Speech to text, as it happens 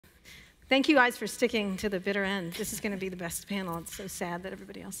Thank you guys for sticking to the bitter end. This is going to be the best panel. It's so sad that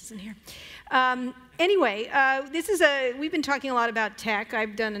everybody else isn't here. Anyway, we've been talking a lot about tech.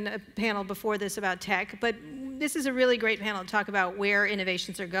 I've done a panel before this about tech, but this is a really great panel to talk about where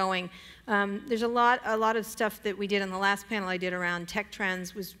innovations are going. There's a lot of stuff that we did on the last panel I did around tech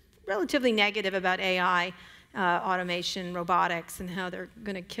trends was relatively negative about AI, automation, robotics, and how they're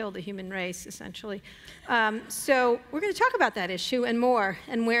going to kill the human race, essentially. So we're going to talk about that issue and more,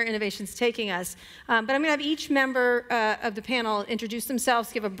 and where innovation's taking us. But I'm going to have each member of the panel introduce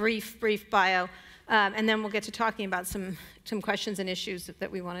themselves, give a brief bio, and then we'll get to talking about some questions and issues that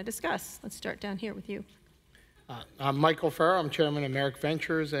we want to discuss. Let's start down here with you. I'm Michael Ferro. I'm chairman of Merrick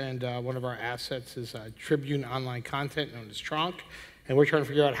Ventures, and one of our assets is Tribune online content known as Tronc. And we're trying to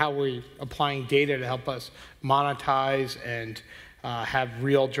figure out how we're applying data to help us monetize and have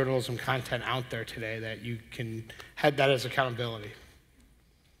real journalism content out there today that you can have that as accountability.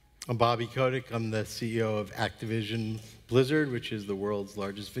 I'm Bobby Kotick. I'm the CEO of Activision Blizzard, which is the world's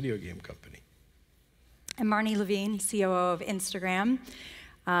largest video game company. I'm Marnie Levine, COO of Instagram,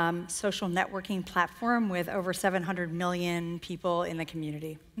 social networking platform with over 700 million people in the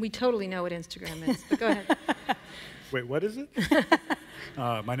community. We totally know what Instagram is, but go ahead. Wait, what is it?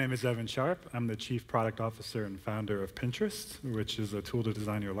 My name is Evan Sharp. I'm the Chief Product Officer and founder of Pinterest, which is a tool to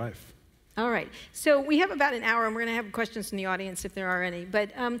design your life. All right. So we have about an hour, and we're going to have questions from the audience if there are any.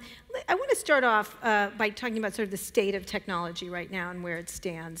 But I want to start off by talking about sort of the state of technology right now and where it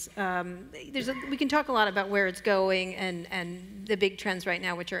stands. We can talk a lot about where it's going and the big trends right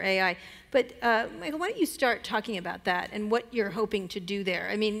now, which are AI. But Michael, why don't you start talking about that and what you're hoping to do there?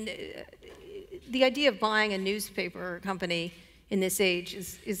 I mean, the idea of buying a newspaper company in this age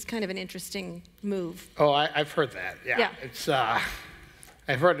is kind of an interesting move. Oh, I've heard that. Yeah. It's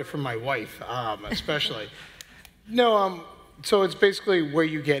I've heard it from my wife, especially. No, so it's basically where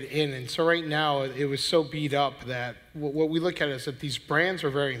you get in. And so right now, it was so beat up that what we look at is that these brands are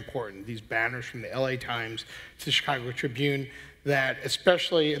very important. These banners from the LA Times to the Chicago Tribune, that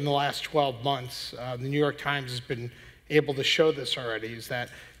especially in the last 12 months, the New York Times has been able to show this already, is that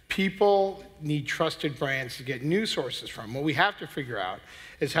people need trusted brands to get news sources from. What we have to figure out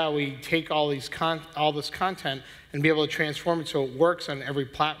is how we take all this content and be able to transform it so it works on every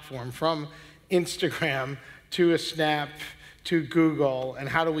platform, from Instagram to a Snap to Google, and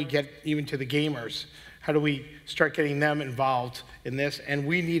how do we get even to the gamers? How do we start getting them involved in this? And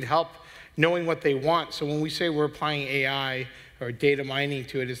we need help knowing what they want. So when we say we're applying AI or data mining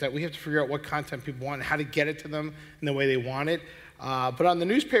to it, is that we have to figure out what content people want and how to get it to them in the way they want it. But on the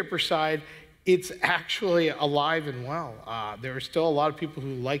newspaper side, it's actually alive and well. There are still a lot of people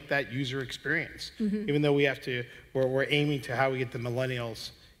who like that user experience, even though we're aiming to how we get the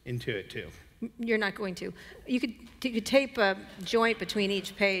millennials into it too. You're not going to. You could tape a joint between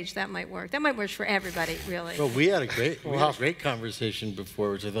each page. That might work. That might work for everybody, really. Well, we had a great conversation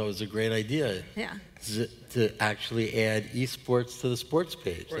before, which I thought was a great idea. Yeah. To actually add esports to the sports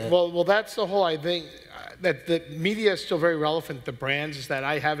page. Well, that's the whole, I think, that the media is still very relevant. The brands is that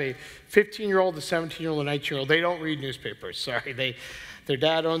I have a 15-year-old, a 17-year-old, a 19-year-old. They don't read newspapers. Sorry, their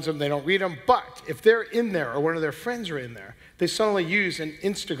dad owns them. They don't read them. But if they're in there or one of their friends are in there, they suddenly use an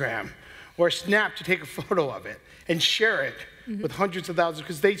Instagram or a Snap to take a photo of it and share it with hundreds of thousands,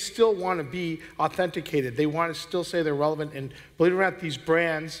 because they still want to be authenticated. They want to still say they're relevant. And believe it or not, these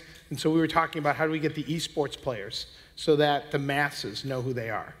brands, and so we were talking about how do we get the esports players so that the masses know who they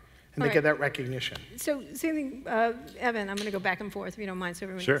are and they get that recognition. So same thing, Evan, I'm going to go back and forth if you don't mind so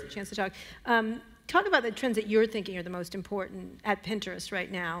everyone Sure. gets a chance to talk. Talk about the trends that you're thinking are the most important at Pinterest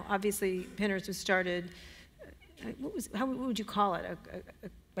right now. Obviously, Pinterest was started, what would you call it?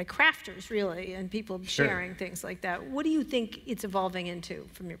 By crafters, really, and people sharing things like that. What do you think it's evolving into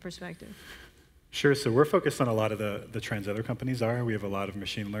from your perspective? Sure, so we're focused on a lot of the trends other companies are. We have a lot of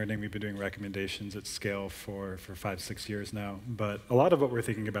machine learning. We've been doing recommendations at scale for 5-6 years now. But a lot of what we're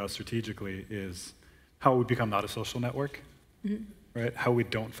thinking about strategically is how we become not a social network, right? How we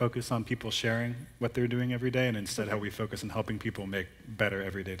don't focus on people sharing what they're doing every day, and instead how we focus on helping people make better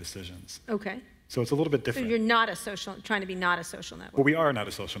everyday decisions. Okay. So it's a little bit different. So you're not trying to be not a social network. Well, we are not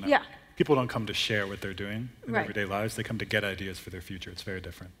a social network. Yeah. People don't come to share what they're doing in their everyday lives. They come to get ideas for their future. It's very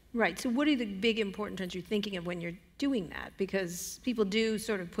different. Right. So what are the big important trends you're thinking of when you're doing that? Because people do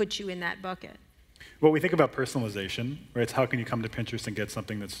sort of put you in that bucket. Well, we think about personalization, right? It's how can you come to Pinterest and get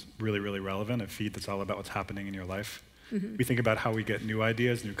something that's really, really relevant, a feed that's all about what's happening in your life. We think about how we get new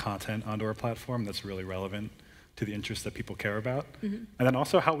ideas, new content onto our platform that's really relevant to the interests that people care about. And then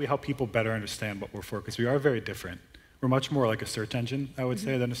also how we help people better understand what we're for, because we are very different. We're much more like a search engine, I would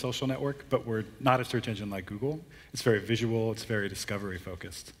say, than a social network, but we're not a search engine like Google. It's very visual, it's very discovery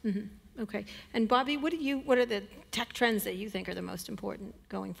focused. Okay. And Bobby, what are the tech trends that you think are the most important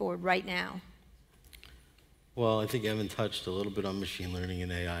going forward right now? Well, I think Evan touched a little bit on machine learning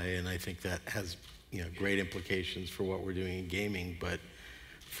and AI, and I think that has great implications for what we're doing in gaming. But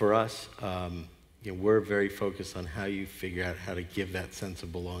for us, we're very focused on how you figure out how to give that sense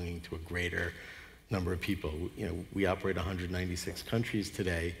of belonging to a greater number of people. We operate 196 countries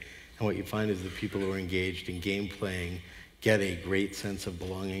today, and what you find is the people who are engaged in game playing get a great sense of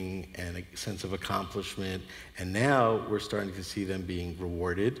belonging and a sense of accomplishment. And now we're starting to see them being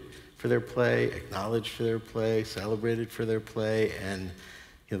rewarded for their play, acknowledged for their play, celebrated for their play. And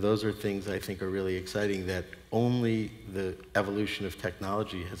those are things I think are really exciting that only the evolution of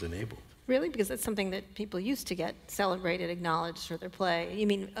technology has enabled. Really? Because that's something that people used to get celebrated, acknowledged for their play. You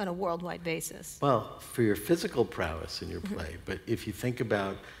mean on a worldwide basis? Well, for your physical prowess in your play. But if you think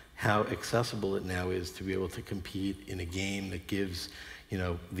about how accessible it now is to be able to compete in a game that gives,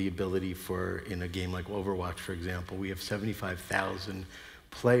 the ability for, in a game like Overwatch, for example, we have 75,000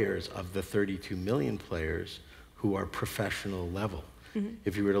 players of the 32 million players who are professional level.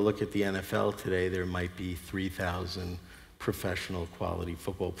 If you were to look at the NFL today, there might be 3,000 professional quality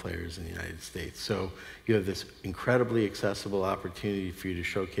football players in the United States. So you have this incredibly accessible opportunity for you to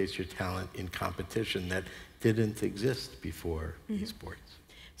showcase your talent in competition that didn't exist before esports.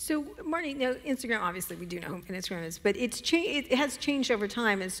 So, Marty, Instagram, obviously we do know what Instagram is, but it has changed over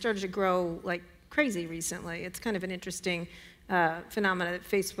time. It's started to grow like crazy recently. It's kind of an interesting phenomenon that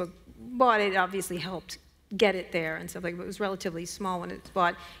Facebook bought. It obviously helped get it there and stuff like that, but it was relatively small when it was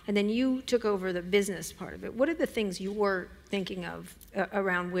bought. And then you took over the business part of it. What are the things you were thinking of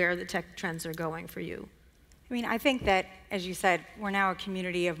around where the tech trends are going for you? I mean, I think that, as you said, we're now a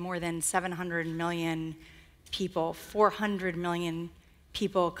community of more than 700 million people. 400 million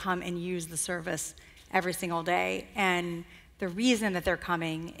people come and use the service every single day. And the reason that they're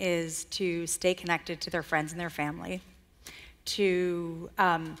coming is to stay connected to their friends and their family, to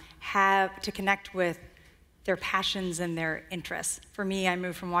connect with their passions and their interests. For me, I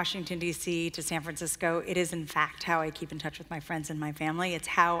moved from Washington, D.C. to San Francisco. It is, in fact, how I keep in touch with my friends and my family. It's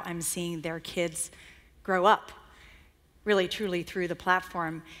how I'm seeing their kids grow up, really, truly, through the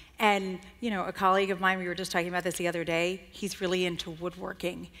platform. And, a colleague of mine, we were just talking about this the other day, he's really into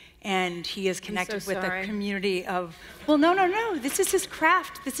woodworking. And he is connected with a community of, well, no, this is his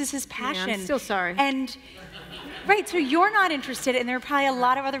craft. This is his passion. Yeah, I'm still sorry. And right, so you're not interested, and there are probably a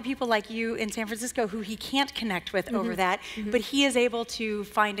lot of other people like you in San Francisco who he can't connect with over that, but he is able to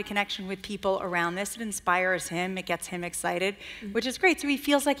find a connection with people around this. It inspires him, it gets him excited, which is great. So he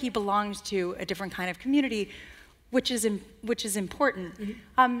feels like he belongs to a different kind of community, which is important.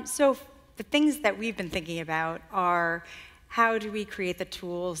 So the things that we've been thinking about are how do we create the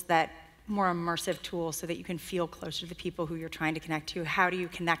tools more immersive tools so that you can feel closer to the people who you're trying to connect to? How do you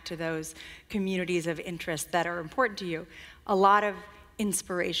connect to those communities of interest that are important to you? A lot of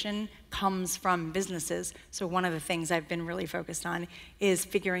inspiration comes from businesses. So one of the things I've been really focused on is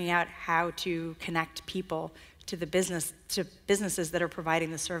figuring out how to connect people to businesses that are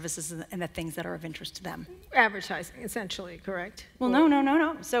providing the services and the things that are of interest to them. Advertising, essentially, correct? Well,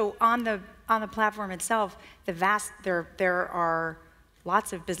 no. So on the platform itself, there are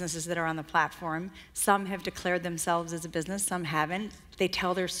lots of businesses that are on the platform. Some have declared themselves as a business, some haven't. They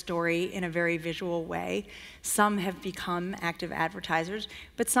tell their story in a very visual way. Some have become active advertisers,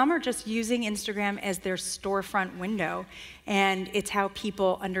 but some are just using Instagram as their storefront window, and it's how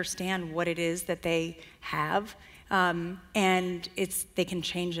people understand what it is that they have, and they can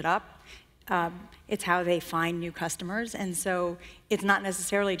change it up. It's how they find new customers. And so it's not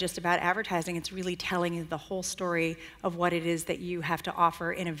necessarily just about advertising, it's really telling you the whole story of what it is that you have to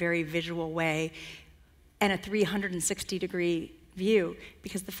offer in a very visual way and a 360-degree view.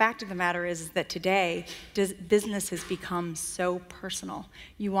 Because the fact of the matter is that today, business has become so personal.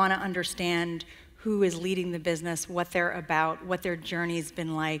 You want to understand who is leading the business, what they're about, what their journey's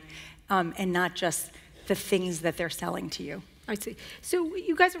been like, and not just the things that they're selling to you. I see. So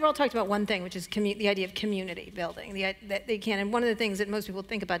you guys have all talked about one thing, which is the idea of community building. That they can, and one of the things that most people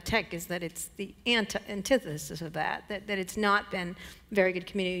think about tech is that it's the antithesis of that it's not been a very good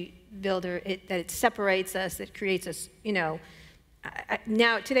community builder, that it separates us, it creates us,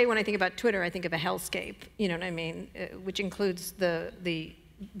 now, today when I think about Twitter, I think of a hellscape, you know what I mean, which includes the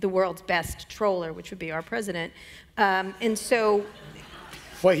world's best troller, which would be our president. And so...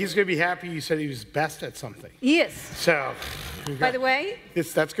 Well, he's going to be happy you said he was best at something. He is. So, by the way,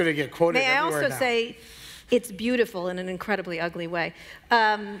 that's going to get quoted everywhere now. May I also say, It's beautiful in an incredibly ugly way.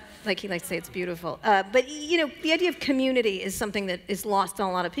 Like he likes to say, it's beautiful. But you know, the idea of community is something that is lost on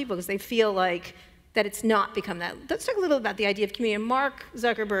a lot of people because they feel like that it's not become that. Let's talk a little about the idea of community. Mark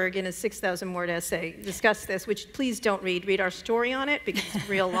Zuckerberg, in a 6,000-word essay, discussed this, which please don't read. Read our story on it because it's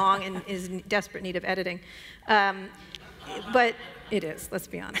real long and is in desperate need of editing. But it is, let's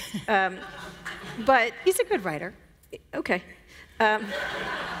be honest. But he's a good writer. Okay.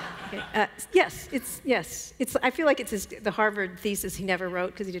 Yes. I feel like it's the Harvard thesis he never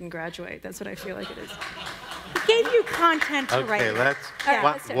wrote because he didn't graduate. That's what I feel like it is. He gave you content to write. Okay,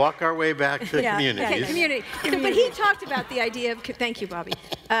 let's walk our way back to communities. Okay, community. But he talked about the idea of, thank you, Bobby.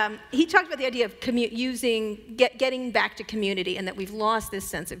 He talked about the idea of getting back to community and that we've lost this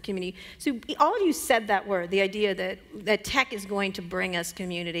sense of community. So all of you said that word, the idea that tech is going to bring us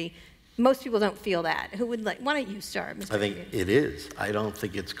community. Most people don't feel that. Who would like? Why don't you start, Mr. I think it is. I don't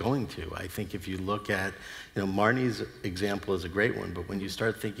think it's going to. I think if you look at, Marnie's example is a great one, but when you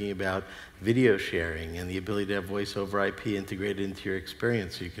start thinking about video sharing and the ability to have voice over IP integrated into your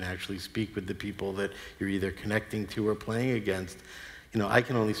experience so you can actually speak with the people that you're either connecting to or playing against, I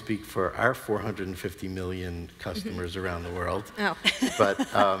can only speak for our 450 million customers around the world. Oh. But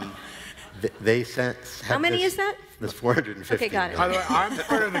they sense. How many is that? That's 450. Okay, got it. By the way, I'm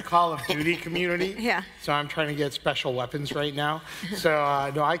part of the Call of Duty community. Yeah. So I'm trying to get special weapons right now. So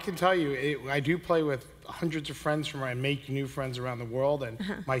no, I can tell you, I do play with hundreds of friends and make new friends around the world. And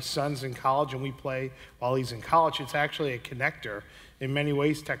my son's in college, and we play while he's in college. It's actually a connector. In many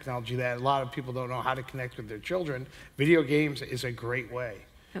ways, technology that a lot of people don't know how to connect with their children. Video games is a great way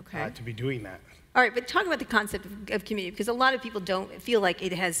to be doing that. All right, but talk about the concept of community, because a lot of people don't feel like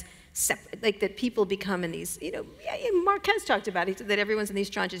it has like that people become in these, Mark has talked about it, that everyone's in these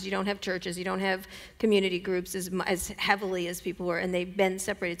tranches. You don't have churches, you don't have community groups as heavily as people were, and they've been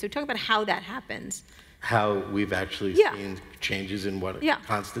separated. So talk about how that happens. How we've actually seen changes in what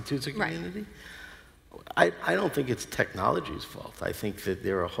constitutes a community? Right. I don't think it's technology's fault. I think that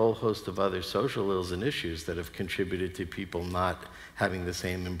there are a whole host of other social ills and issues that have contributed to people not having the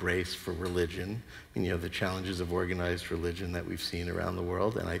same embrace for religion. The challenges of organized religion that we've seen around the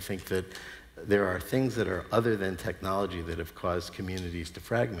world. And I think that there are things that are other than technology that have caused communities to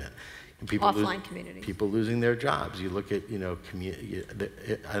fragment. Offline communities. People losing their jobs. You look at, I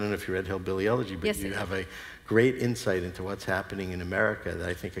don't know if you read Hillbilly Elegy, but you have a great insight into what's happening in America that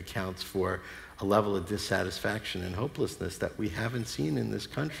I think accounts for a level of dissatisfaction and hopelessness that we haven't seen in this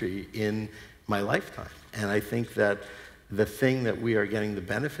country in my lifetime. And I think that the thing that we are getting the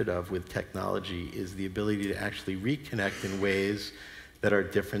benefit of with technology is the ability to actually reconnect in ways that are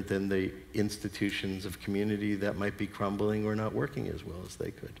different than the institutions of community that might be crumbling or not working as well as they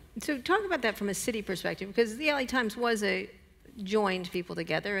could. So talk about that from a city perspective, because the LA Times joined people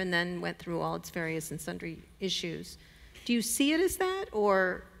together and then went through all its various and sundry issues. Do you see it as that,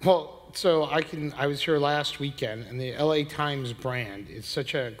 or? Well, so I was here last weekend, and the LA Times brand is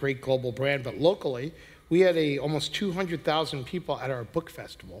such a great global brand, but locally, we had almost 200,000 people at our book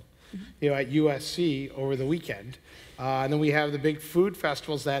festival, at USC over the weekend. And then we have the big food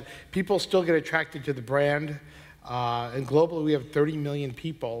festivals that people still get attracted to the brand. And globally, we have 30 million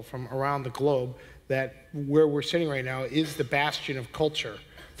people from around the globe that where we're sitting right now is the bastion of culture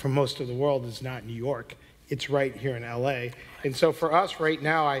for most of the world is not New York. It's right here in LA. And so for us right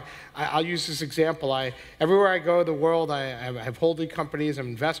now, I'll use this example. Everywhere I go in the world, I have holding companies, I'm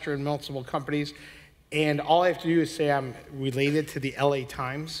an investor in multiple companies, and all I have to do is say I'm related to the LA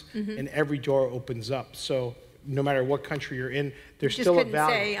Times, and every door opens up. So no matter what country you're in, there's still a value. You just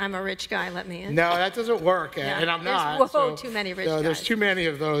couldn't say, I'm a rich guy, let me in. No, that doesn't work, and I'm not. There's too many rich guys. There's too many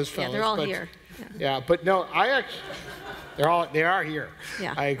of those fellas. Yeah, they're all here. Yeah, but no, they are here.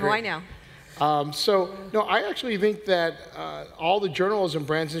 Yeah, I agree. Oh, I know. So, no, I actually think that all the journalism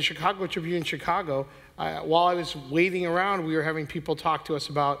brands in Chicago Tribune in Chicago, while I was waiting around, we were having people talk to us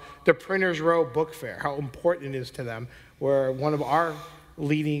about the Printers Row Book Fair, how important it is to them, where one of our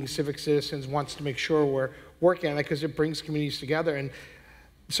leading civic citizens wants to make sure we're working on it because it brings communities together. And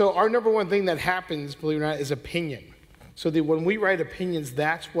so our number one thing that happens, believe it or not, is opinion. So that when we write opinions,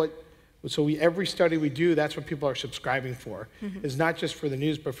 every study we do, that's what people are subscribing for. Is not just for the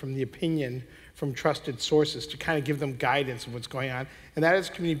news, but from the opinion from trusted sources to kind of give them guidance of what's going on. And that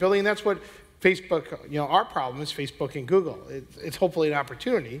is community building, and that's what Facebook, our problem is Facebook and Google. It's hopefully an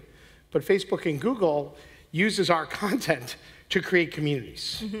opportunity, but Facebook and Google uses our content to create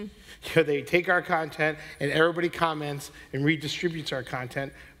communities. They take our content and everybody comments and redistributes our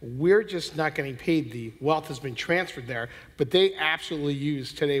content. We're just not getting paid. The wealth has been transferred there, but they absolutely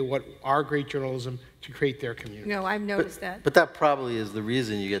use today what our great journalism to create their community. No, I've noticed that. But that probably is the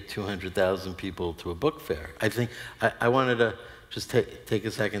reason you get 200,000 people to a book fair. I think I wanted to just take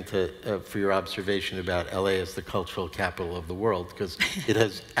a second for your observation about LA as the cultural capital of the world, because it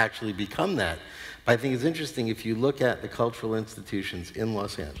has actually become that. But I think it's interesting, if you look at the cultural institutions in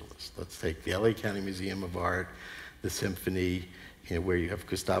Los Angeles, let's take the LA County Museum of Art, the Symphony, where you have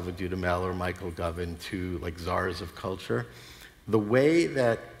Gustavo Dudamel or Michael Govan, two like czars of culture. The way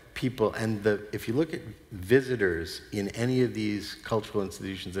that people, and if you look at visitors in any of these cultural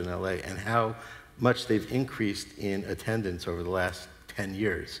institutions in LA and how much they've increased in attendance over the last 10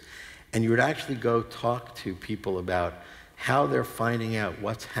 years, and you would actually go talk to people about how they're finding out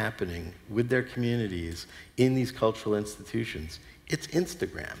what's happening with their communities in these cultural institutions. It's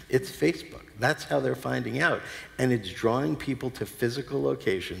Instagram, it's Facebook. That's how they're finding out. And it's drawing people to physical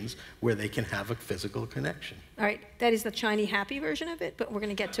locations where they can have a physical connection. All right, that is the shiny, happy version of it, but we're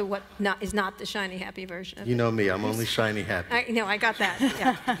going to get to what is not the shiny, happy version of it. You know me, I'm only shiny happy. I got that,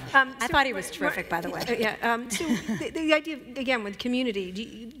 yeah. I thought he was terrific, by the way. So the idea, again, with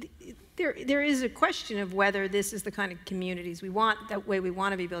community, there is a question of whether this is the kind of communities we want, that way we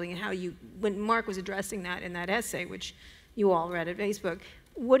want to be building, and how when Mark was addressing that in that essay, which you all read at Facebook,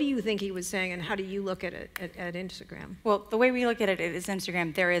 what do you think he was saying, and how do you look at it at Instagram? Well, the way we look at it is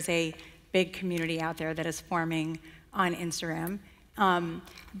Instagram. There is a big community out there that is forming on Instagram.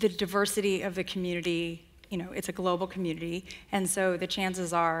 The diversity of the community, it's a global community, and so the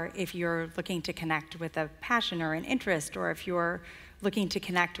chances are, if you're looking to connect with a passion or an interest, or if you're looking to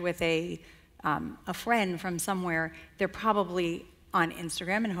connect with a friend from somewhere, they're probably on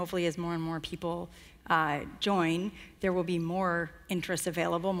Instagram, and hopefully as more and more people join, there will be more interests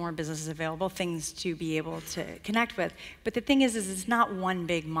available, more businesses available, things to be able to connect with. But the thing is it's not one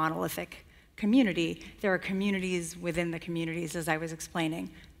big monolithic community. There are communities within the communities, as I was explaining.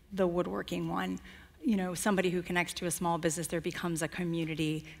 The woodworking one, somebody who connects to a small business, there becomes a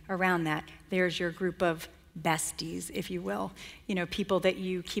community around that. There's your group of besties, if you will, people that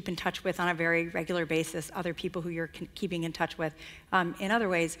you keep in touch with on a very regular basis, other people who you're keeping in touch with in other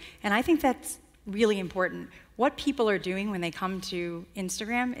ways. And I think that's really important. What people are doing when they come to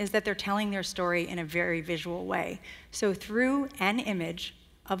Instagram is that they're telling their story in a very visual way. So through an image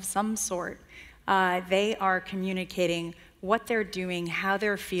of some sort, they are communicating what they're doing, how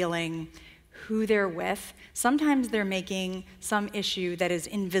they're feeling, who they're with. Sometimes they're making some issue that is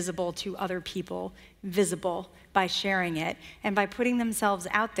invisible to other people visible by sharing it. And by putting themselves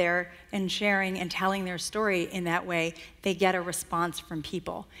out there and sharing and telling their story in that way, they get a response from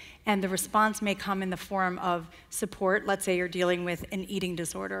people. And the response may come in the form of support. Let's say you're dealing with an eating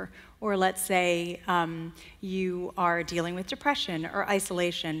disorder, or let's say you are dealing with depression or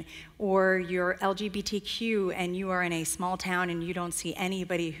isolation, or you're LGBTQ and you are in a small town and you don't see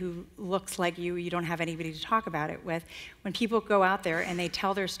anybody who looks like you don't have anybody to talk about it with. When people go out there and they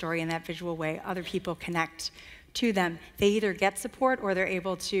tell their story in that visual way, other people connect to them. They either get support or they're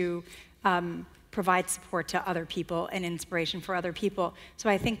able to provide support to other people and inspiration for other people. So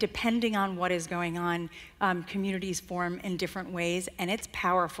I think depending on what is going on, communities form in different ways, and it's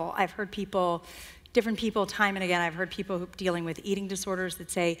powerful. I've heard different people time and again, I've heard people dealing with eating disorders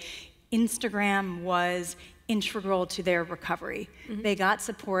that say Instagram was integral to their recovery. Mm-hmm. They got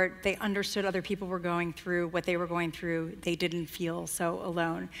support, they understood other people were going through what they were going through, they didn't feel so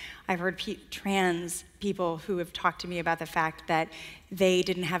alone. I've heard trans people who have talked to me about the fact that they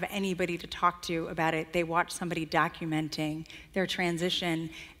didn't have anybody to talk to about it. They watched somebody documenting their transition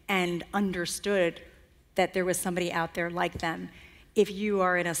and understood that there was somebody out there like them. If you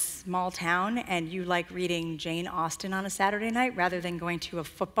are in a small town and you like reading Jane Austen on a Saturday night rather than going to a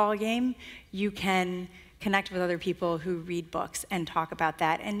football game, you can connect with other people who read books and talk about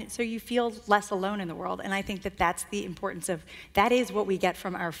that. And so you feel less alone in the world. And I think that that's the importance of, that is what we get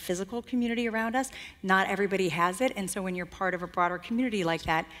from our physical community around us. Not everybody has it. And so when you're part of a broader community like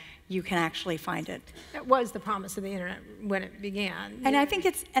that, you can actually find it. That was the promise of the internet when it began. And I think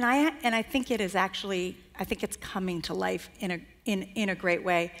it's, and I think it is actually, I think it's coming to life in a great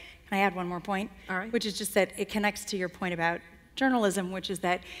way. Can I add one more point? All right. Which is just that it connects to your point about journalism, which is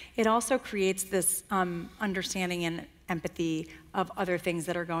that it also creates this understanding and empathy of other things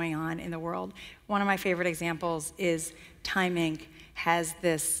that are going on in the world. One of my favorite examples is Time Inc. has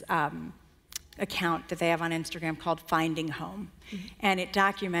this account that they have on Instagram called Finding Home. Mm-hmm. And it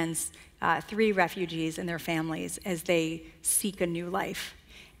documents 3 refugees and their families as they seek a new life.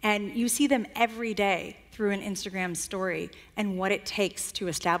 And you see them every day through an Instagram story and what it takes to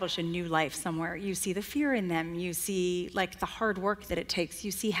establish a new life somewhere. You see the fear in them. You see like the hard work that it takes.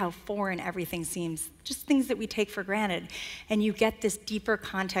 You see how foreign everything seems, just things that we take for granted. And you get this deeper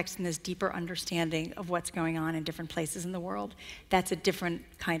context and this deeper understanding of what's going on in different places in the world. That's a different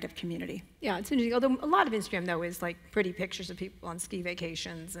kind of community. Yeah, it's interesting. Although a lot of Instagram, though, is like pretty pictures of people on ski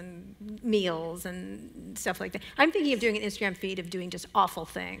vacations and meals and stuff like that. I'm thinking of doing an Instagram feed of doing just awful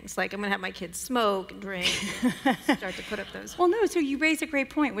things. Like I'm going to have my kids smoke and drink and start to put up those. Well, no, so you raise a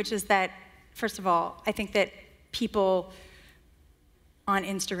great point, which is that, first of all, I think that people on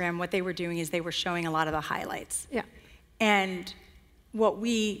Instagram, what they were doing is they were showing a lot of the highlights. Yeah. And what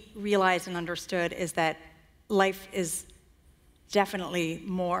we realized and understood is that life is definitely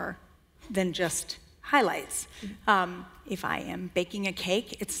more than just highlights. If I am baking a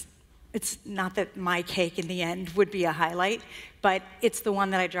cake, it's not that my cake in the end would be a highlight, but it's the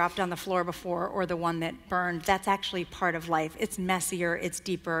one that I dropped on the floor before or the one that burned. That's actually part of life. It's messier, it's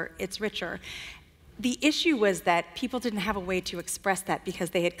deeper, it's richer. The issue was that people didn't have a way to express that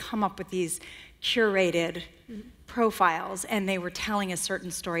because they had come up with these curated profiles and they were telling a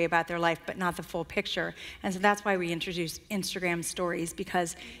certain story about their life but not the full picture. And so that's why we introduced Instagram stories,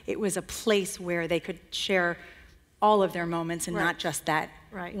 because it was a place where they could share all of their moments and not just that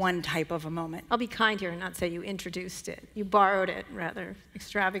one type of a moment. I'll be kind here and not say you introduced it. You borrowed it rather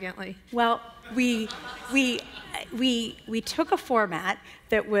extravagantly. Well, we took a format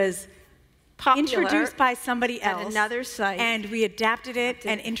that was Popular introduced by somebody else at another site, and we adapted it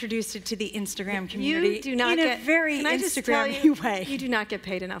and introduced it to the Instagram community you do not in a very Instagram-y way. You do not get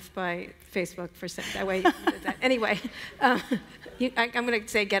paid enough by Facebook for that way. You did that. Anyway, I'm going to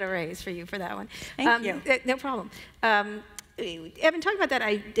say get a raise for you for that one. Thank you. No problem. Evan, talk about that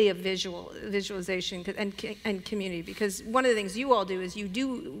idea of visualization and community, because one of the things you all do is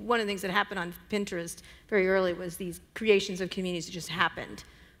one of the things that happened on Pinterest very early was these creations of communities that just happened.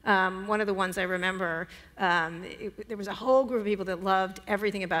 One of the ones I remember, there was a whole group of people that loved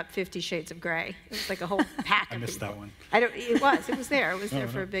everything about 50 Shades of Grey. It was like a whole pack of I missed people. that one. It was there. It was there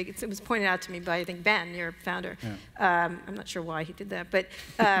for a big, it was pointed out to me by, I think, Ben, your founder. Yeah. I'm not sure why he did that, but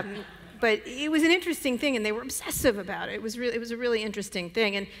it was an interesting thing, and they were obsessive about it. It was a really interesting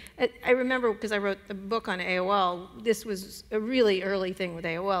thing. And I remember, because I wrote the book on AOL, this was a really early thing with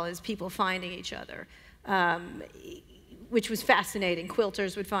AOL, is people finding each other. Which was fascinating.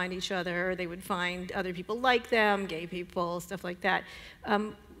 Quilters would find each other, they would find other people like them, gay people, stuff like that.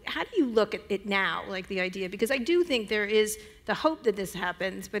 How do you look at it now, like the idea? Because I do think there is the hope that this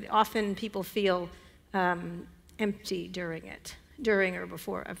happens, but often people feel empty during or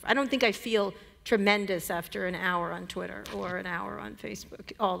before. I don't think I feel tremendous after an hour on Twitter or an hour on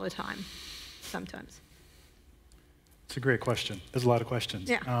Facebook all the time, sometimes. It's a great question. There's a lot of questions.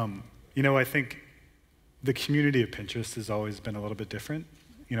 Yeah. I think the community of Pinterest has always been a little bit different.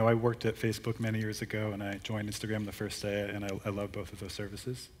 I worked at Facebook many years ago, and I joined Instagram the first day, and I love both of those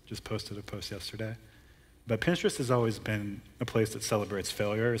services. Just posted a post yesterday. But Pinterest has always been a place that celebrates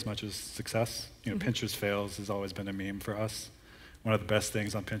failure as much as success. Pinterest fails has always been a meme for us. One of the best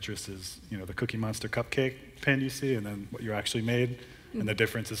things on Pinterest is, the Cookie Monster cupcake pin you see, and then what you actually made, and the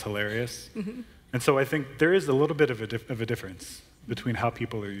difference is hilarious. And so I think there is a little bit of a difference between how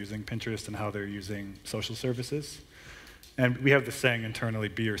people are using Pinterest and how they're using social services. And we have the saying internally,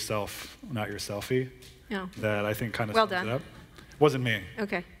 be yourself, not your selfie, that I think kind of sums it up. Wasn't me.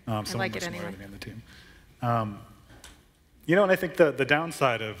 Okay, I like it anyway. Someone much smarter than me on the team. And I think the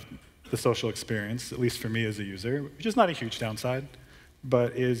downside of the social experience, at least for me as a user, which is not a huge downside,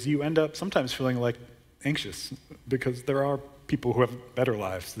 but is you end up sometimes feeling like anxious because there are people who have better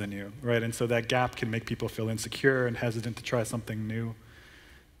lives than you, right? And so that gap can make people feel insecure and hesitant to try something new.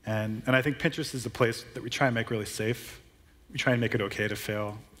 And I think Pinterest is a place that we try and make really safe. We try and make it okay to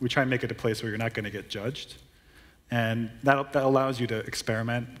fail. We try and make it a place where you're not going to get judged. And that allows you to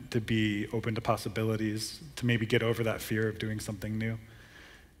experiment, to be open to possibilities, to maybe get over that fear of doing something new.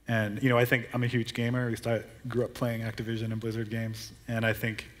 And I think I'm a huge gamer. At least I grew up playing Activision and Blizzard games. And I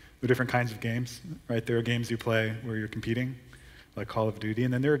think there are different kinds of games, right? There are games you play where you're competing, like Call of Duty,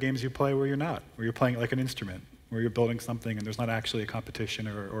 and then there are games you play where you're not, where you're playing it like an instrument, where you're building something and there's not actually a competition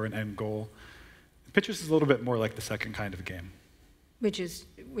or an end goal. Pinterest is a little bit more like the second kind of game. Which is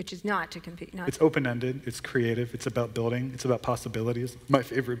not to compete. It's open-ended, it's creative, it's about building, it's about possibilities. My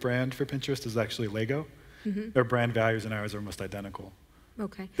favorite brand for Pinterest is actually Lego. Their brand values and ours are almost identical.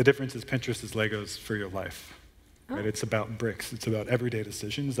 Okay. The difference is Pinterest is Legos for your life. Right? It's about bricks, it's about everyday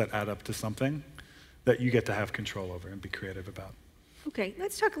decisions that add up to something that you get to have control over and be creative about. Okay,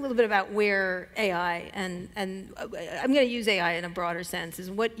 let's talk a little bit about where AI, and I'm going to use AI in a broader sense,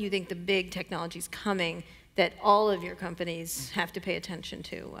 is what you think the big technologies coming that all of your companies have to pay attention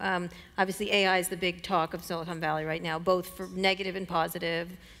to. Obviously, AI is the big talk of Silicon Valley right now, both for negative and positive.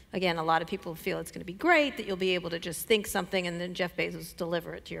 Again, a lot of people feel it's going to be great, that you'll be able to just think something and then Jeff Bezos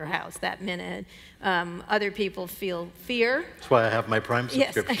deliver it to your house that minute. Other people feel fear. That's why I have my Prime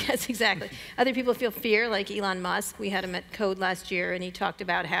subscription. Yes, yes, exactly. Other people feel fear, like Elon Musk. We had him at Code last year, and he talked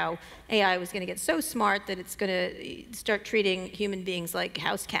about how AI was going to get so smart that it's going to start treating human beings like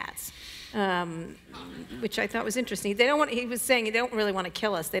house cats. Which I thought was interesting. They don't want. He was saying they don't really want to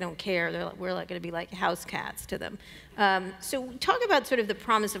kill us. They don't care. We're like going to be like house cats to them. So talk about sort of the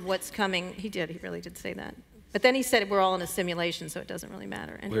promise of what's coming. He did. He really did say that. But then he said we're all in a simulation, so it doesn't really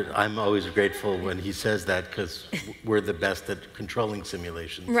matter. Anyway. I'm always grateful when he says that because we're the best at controlling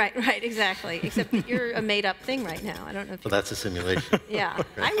simulations. Right, right, exactly. Except that you're a made-up thing right now. I don't know if. Well, that's a simulation. Yeah,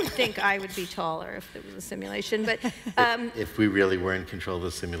 I would think I would be taller if it was a simulation, but. If we really were in control of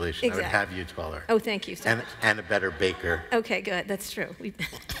the simulation, exactly. I would have you taller. Oh, thank you so much. And a better baker. Okay, good. That's true.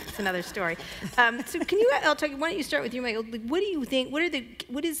 It's another story. So can you? Why don't you start with you, Michael? What do you think?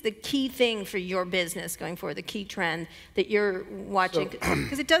 What is the key thing for your business going forward? The key trend that you're watching?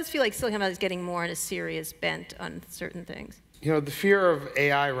 Because it does feel like Silicon Valley is getting more in a serious bent on certain things. You know, the fear of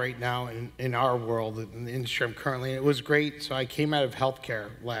AI right now in our world, in the industry I'm currently in, it was great. So I came out of healthcare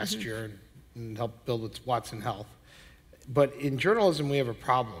last year and helped build with Watson Health. But in journalism, we have a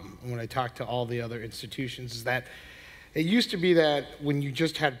problem. And when I talk to all the other institutions, is that it used to be that when you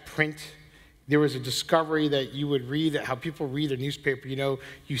just had print, there was a discovery that you would read, how people read a newspaper. You know,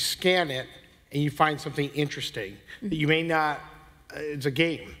 you scan it, and you find something interesting that you may not, it's a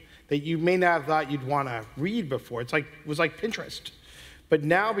game, that you may not have thought you'd want to read before. It was like Pinterest. But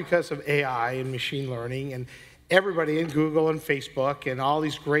now because of AI and machine learning and everybody in Google and Facebook and all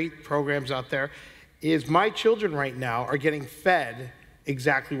these great programs out there, is my children right now are getting fed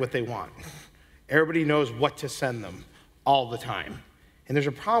exactly what they want. Everybody knows what to send them all the time. And there's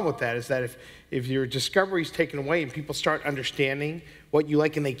a problem with that, is that if your discovery is taken away and people start understanding what you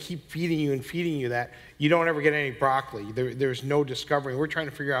like and they keep feeding you that, you don't ever get any broccoli. There's no discovery. We're trying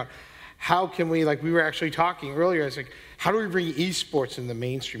to figure out how can we, like we were actually talking earlier, I was like, how do we bring esports in the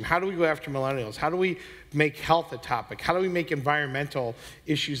mainstream? How do we go after millennials? How do we make health a topic? How do we make environmental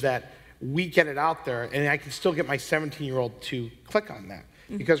issues that we get it out there and I can still get my 17-year-old to click on that?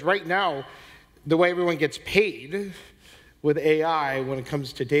 Because right now, the way everyone gets paid with AI when it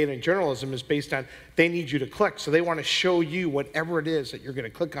comes to data and journalism is based on they need you to click. So they want to show you whatever it is that you're going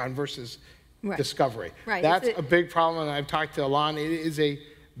to click on versus discovery. Right. That's a big problem, and I've talked to Alon. It is a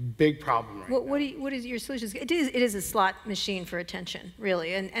big problem right now. What is your solution? It is a slot machine for attention,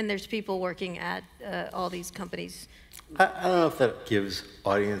 really, and there's people working at all these companies. I don't know if that gives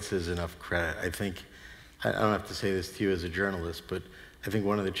audiences enough credit. I don't have to say this to you as a journalist, but I think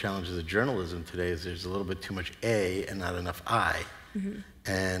one of the challenges of journalism today is there's a little bit too much A and not enough I.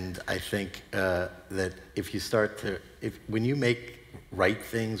 And I think that if you when you write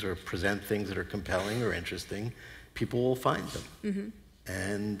things or present things that are compelling or interesting, people will find them.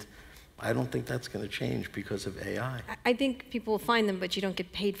 And I don't think that's going to change because of AI. I think people will find them, but you don't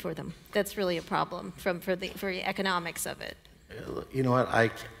get paid for them. That's really a problem for the economics of it. You know what?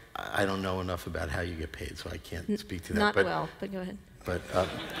 I don't know enough about how you get paid, so I can't speak to that. Not well, but go ahead. But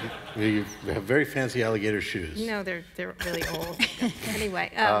you have very fancy alligator shoes. No, they're really old.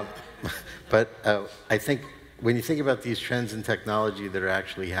 Anyway. But I think when you think about these trends in technology that are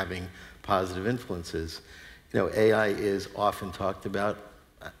actually having positive influences, you know, AI is often talked about,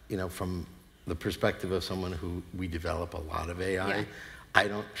 you know, from the perspective of someone who we develop a lot of AI. Yeah. I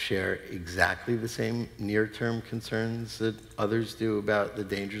don't share exactly the same near-term concerns that others do about the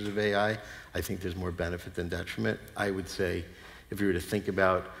dangers of AI. I think there's more benefit than detriment. I would say, if you were to think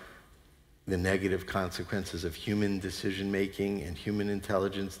about the negative consequences of human decision-making and human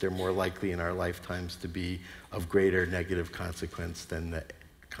intelligence, they're more likely in our lifetimes to be of greater negative consequence than the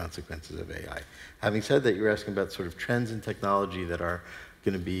consequences of AI. Having said that, you're asking about sort of trends in technology that are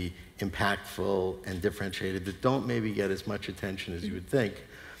going to be impactful and differentiated that don't maybe get as much attention as you would think.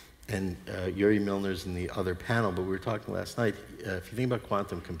 And Yuri Milner's in the other panel, but we were talking last night, if you think about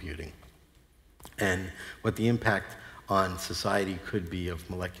quantum computing and what the impact on society could be of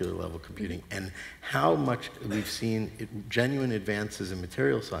molecular level computing and how much we've seen genuine advances in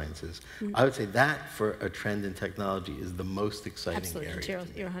material sciences, I would say that for a trend in technology is the most exciting area.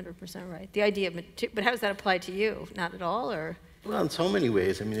 Absolutely, you're 100% right. The idea of but how does that apply to you? Not at all, or? Well, in so many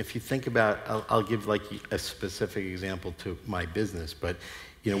ways. I mean, if you think about, I'll give like a specific example to my business, but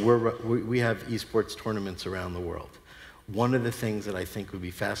you know, we have esports tournaments around the world. one of the things that I think would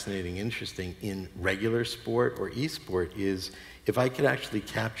be fascinating, interesting in regular sport or esport is if I could actually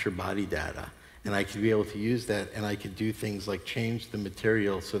capture body data and I could be able to use that and I could do things like change the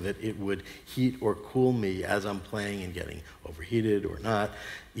material so that it would heat or cool me as I'm playing and getting overheated or not,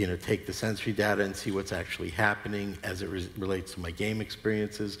 you know, take the sensory data and see what's actually happening as it relates to my game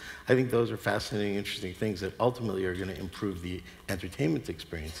experiences. I think those are fascinating, interesting things that ultimately are going to improve the entertainment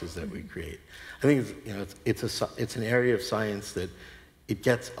experiences that we create. I think it's, you know, it's an area of science that it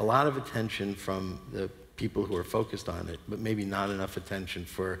gets a lot of attention from the people who are focused on it, but maybe not enough attention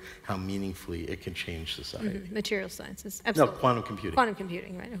for how meaningfully it can change society. Material sciences, absolutely. No, quantum computing. Quantum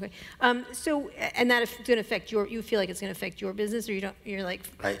computing, right? Okay. So, and that is going to affect your. You feel like it's going to affect your business, or you don't? You're like.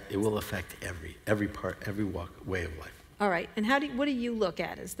 It will affect every part, every way of life. All right. And what do you look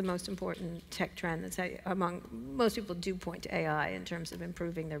at as the most important tech trend that's among most people do point to AI in terms of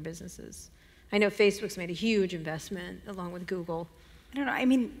improving their businesses? I know Facebook's made a huge investment along with Google. I don't know. I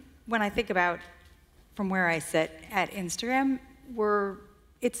mean, when I think about from where I sit at Instagram,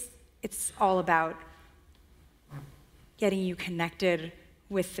 it's all about getting you connected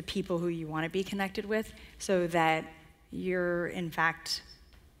with the people who you want to be connected with so that you're, in fact,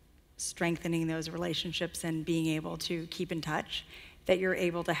 strengthening those relationships and being able to keep in touch, that you're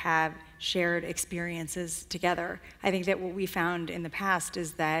able to have shared experiences together. I think that what we found in the past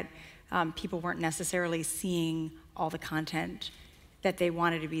is that people weren't necessarily seeing all the content that they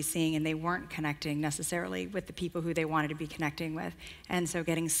wanted to be seeing, and they weren't connecting necessarily with the people who they wanted to be connecting with. And so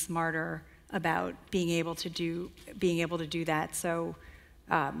getting smarter about being able to do that so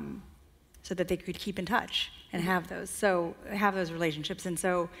that they could keep in touch and have those relationships. And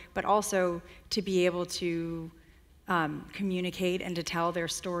so, but also to be able to communicate and to tell their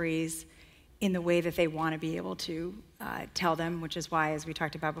stories in the way that they want to be able to tell them, which is why, as we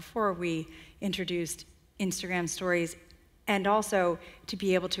talked about before, we introduced Instagram stories, and also to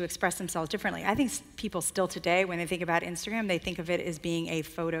be able to express themselves differently. I think people still today, when they think about Instagram, they think of it as being a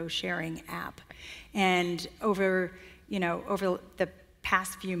photo sharing app. And over the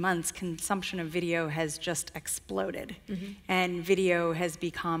past few months, consumption of video has just exploded. And video has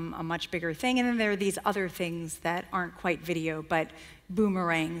become a much bigger thing. And then there are these other things that aren't quite video, but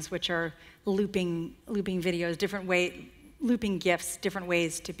boomerangs, which are looping videos, looping GIFs, different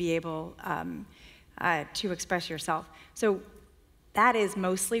ways to be able to express yourself. So that is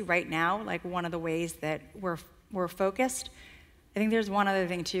mostly right now like one of the ways that we're focused. I think there's one other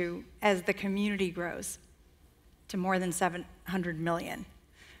thing too. As the community grows to more than 700 million,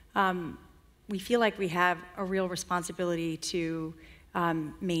 we feel like we have a real responsibility to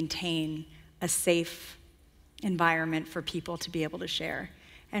maintain a safe environment for people to be able to share.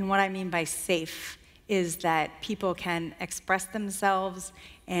 And what I mean by safe is that people can express themselves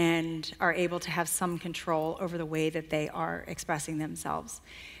and are able to have some control over the way that they are expressing themselves.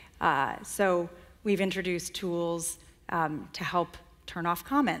 So we've introduced tools to help turn off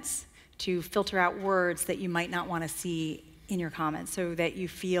comments, to filter out words that you might not want to see in your comments so that you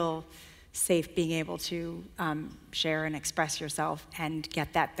feel safe being able to share and express yourself and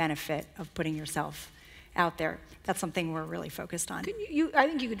get that benefit of putting yourself out there. That's something we're really focused on. I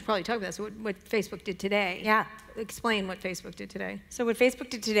think you could probably talk about this, what Facebook did today. Yeah. Explain what Facebook did today. So what Facebook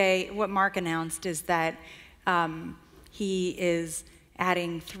did today, what Mark announced is that he is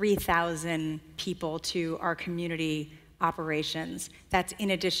adding 3,000 people to our community operations. That's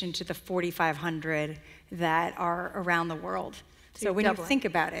in addition to the 4,500 that are around the world. So when you think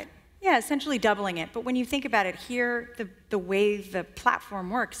about it, yeah, essentially doubling it. But when you think about it here, the way the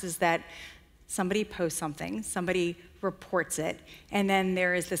platform works is that somebody posts something, somebody reports it, and then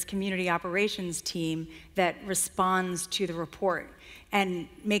there is this community operations team that responds to the report and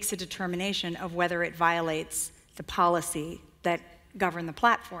makes a determination of whether it violates the policy that govern the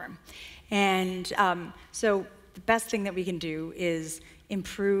platform. And so the best thing that we can do is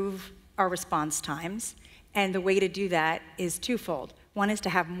improve our response times, and the way to do that is twofold. One is to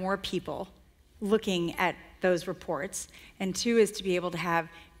have more people looking at those reports, and two is to be able to have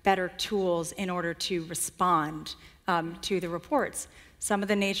better tools in order to respond to the reports. Some of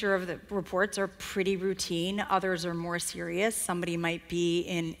the nature of the reports are pretty routine, others are more serious. Somebody might be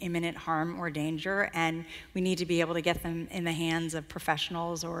in imminent harm or danger, and we need to be able to get them in the hands of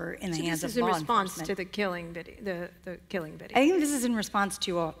professionals or in the hands of law enforcement. This is in response to the killing video, the killing video. I think this is in response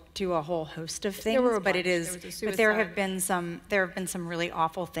to a whole host of things, but it is. But there have been some really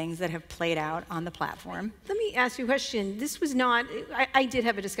awful things that have played out on the platform. Let me ask you a question. This was not. I did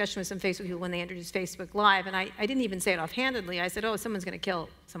have a discussion with some Facebook people when they introduced Facebook Live, and I didn't even say it offhandedly. I said, "Oh, someone's going to kill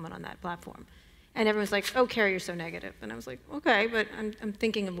someone on that platform," And everyone's like, oh, Carrie, you're so negative. And I was like, okay, but I'm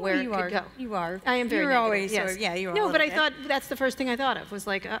thinking of where it could go. You are. I am very You're negative, always, yes. yeah, you are. No, but I thought that's the first thing I thought of was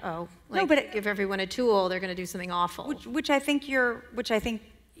like, uh-oh. Like, no, but give everyone a tool, they're going to do something awful. Which I think you're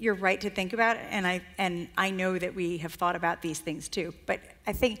right to think about, and I know that we have thought about these things too. But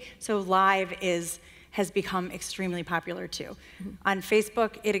I think so. Live has become extremely popular too. Mm-hmm. On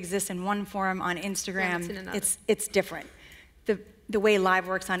Facebook, it exists in one form. On Instagram, it's different. The way Live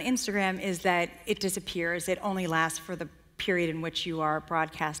works on Instagram is that it disappears. It only lasts for the period in which you are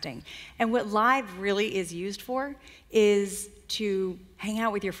broadcasting. And what Live really is used for is to hang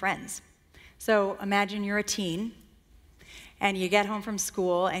out with your friends. So imagine you're a teen, and you get home from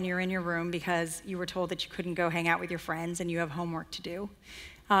school, and you're in your room because you were told that you couldn't go hang out with your friends, and you have homework to do.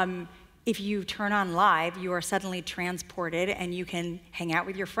 If you turn on Live, you are suddenly transported, and you can hang out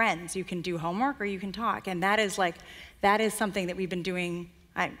with your friends. You can do homework, or you can talk. And that is something that we've been doing.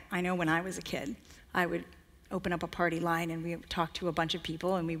 I know when I was a kid, I would open up a party line, and we would talk to a bunch of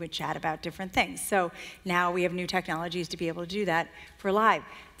people, and we would chat about different things. So now we have new technologies to be able to do that for Live.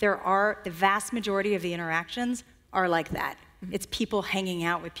 The vast majority of the interactions are like that. Mm-hmm. It's people hanging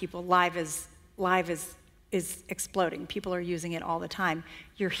out with people. Live is exploding. People are using it all the time.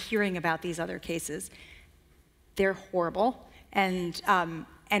 You're hearing about these other cases. They're horrible, and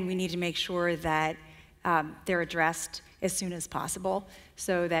we need to make sure that they're addressed as soon as possible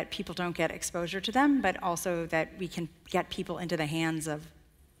so that people don't get exposure to them, but also that we can get people into the hands of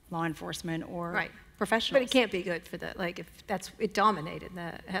law enforcement or professionals. But it can't be good for that. Like if it dominated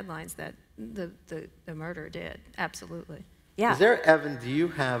the headlines that the murder did. Absolutely. Yeah. Is there, Evan, do you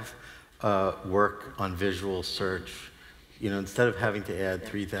have work on visual search? Instead of having to add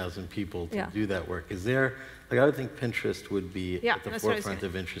 3,000 people to do that work, is there, I would think Pinterest would be at the forefront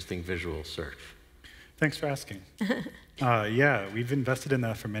of interesting visual search. Thanks for asking. Yeah, we've invested in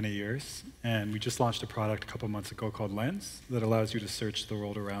that for many years, and we just launched a product a couple months ago called Lens that allows you to search the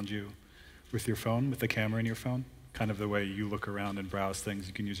world around you with your phone, with the camera in your phone. Kind of the way you look around and browse things,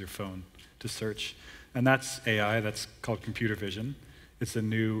 you can use your phone to search. And that's AI, that's called computer vision. It's a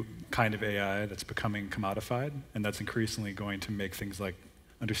new kind of AI that's becoming commodified, and that's increasingly going to make things like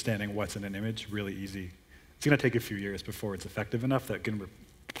understanding what's in an image really easy. It's going to take a few years before it's effective enough that it can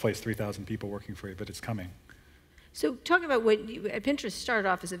replace 3,000 people working for you, but it's coming. So talking about Pinterest started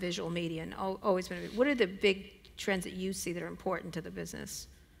off as a visual media and always been. What are the big trends that you see that are important to the business,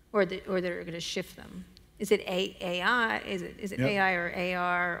 or that are going to shift them? Is it AI? Is it AI or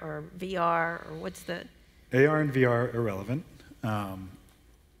AR or VR or what's the? AR and VR are relevant.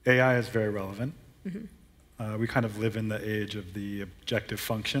 AI is very relevant. Mm-hmm. We kind of live in the age of the objective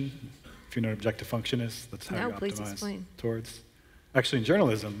function. If you know what objective function is, that's how you optimize towards. Actually, in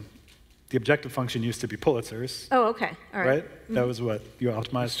journalism, the objective function used to be Pulitzers. Oh, okay. All right. Right? Mm-hmm. That was what you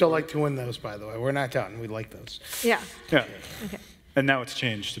optimized. Still like to win those, by the way. We're not done. We like those. Yeah. Yeah. Okay. And now it's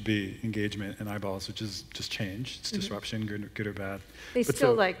changed to be engagement and eyeballs, which is just change. It's disruption, good or bad. They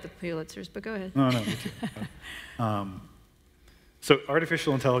still like the Pulitzers, but go ahead. No, me too. So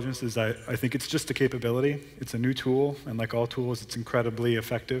artificial intelligence is, I think it's just a capability. It's a new tool, and like all tools, it's incredibly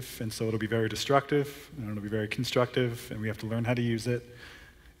effective, and so it'll be very destructive, and it'll be very constructive, and we have to learn how to use it.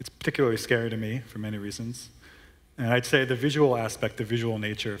 It's particularly scary to me for many reasons. And I'd say the visual aspect, the visual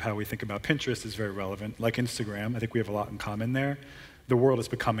nature of how we think about Pinterest is very relevant. Like Instagram, I think we have a lot in common there. The world is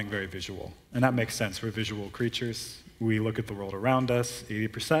becoming very visual, and that makes sense. We're visual creatures. We look at the world around us.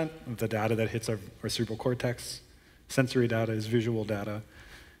 80% of the data that hits our cerebral cortex, sensory data, is visual data.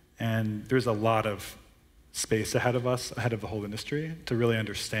 And there's a lot of space ahead of us, ahead of the whole industry, to really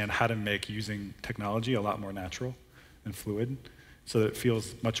understand how to make using technology a lot more natural and fluid, so that it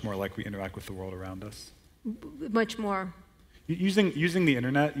feels much more like we interact with the world around us. Much more. Using the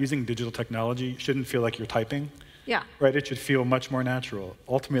internet, using digital technology, shouldn't feel like you're typing. Yeah. Right? It should feel much more natural.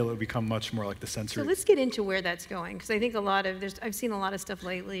 Ultimately, it'll become much more like the sensory. So let's get into where that's going, because I think I've seen a lot of stuff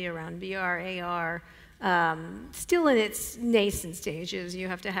lately around VR, AR, still in its nascent stages. You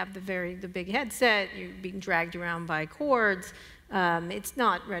have to have the big headset. You're being dragged around by cords. It's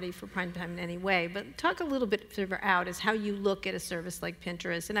not ready for prime time in any way. But talk a little bit further out as how you look at a service like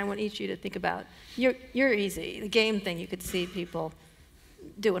Pinterest. And I want each of you to think about, you're easy. The game thing, you could see people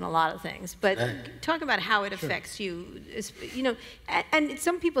doing a lot of things. But talk about how it affects you. And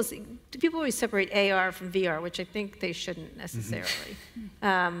some people always separate AR from VR, which I think they shouldn't necessarily.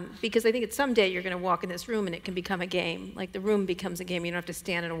 Because I think at some day you're going to walk in this room and it can become a game. Like the room becomes a game. You don't have to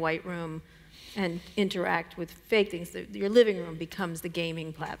stand in a white room and interact with fake things. Your living room becomes the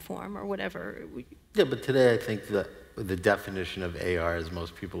gaming platform or whatever. Yeah, but today I think that the definition of AR, as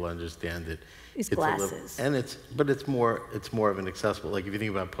most people understand it, Is it's glasses. but it's more of an accessible. Like if you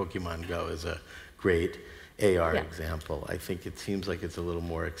think about Pokemon Go as a great AR example, I think it seems like it's a little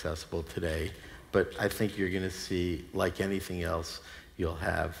more accessible today. But I think you're going to see, like anything else, you'll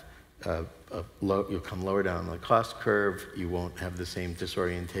have you'll come lower down the cost curve. You won't have the same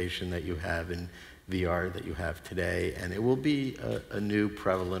disorientation that you have in VR that you have today, and it will be a new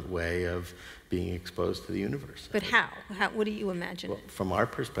prevalent way of being exposed to the universe. But how? What do you imagine? Well, from our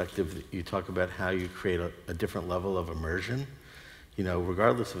perspective, you talk about how you create a different level of immersion. You know,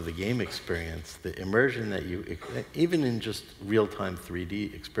 regardless of the game experience, the immersion that you, even in just real-time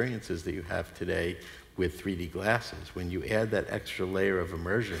 3D experiences that you have today with 3D glasses, when you add that extra layer of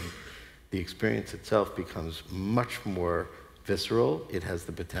immersion, the experience itself becomes much more visceral. It has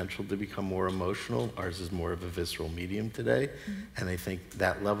the potential to become more emotional. Ours is more of a visceral medium today. And I think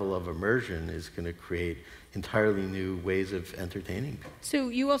that level of immersion is going to create entirely new ways of entertaining people. So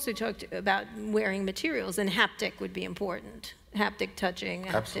you also talked about wearing materials, and haptic would be important. Haptic touching,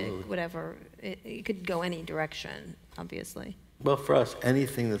 haptic, whatever. It could go any direction, obviously. Well, for us,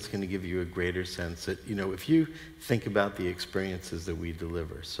 anything that's going to give you a greater sense that, you know, if you think about the experiences that we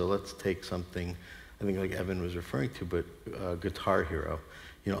deliver, so let's take something, I think like Evan was referring to, but Guitar Hero.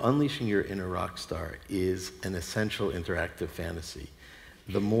 You know, unleashing your inner rock star is an essential interactive fantasy.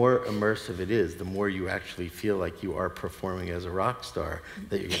 The more immersive it is, the more you actually feel like you are performing as a rock star,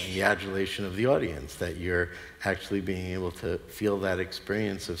 that you're getting the adulation of the audience, that you're actually being able to feel that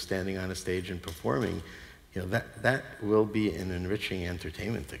experience of standing on a stage and performing. You know, that will be an enriching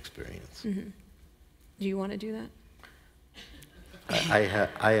entertainment experience. Do you want to do that?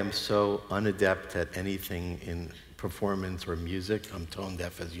 I am so unadept at anything in performance or music. I'm tone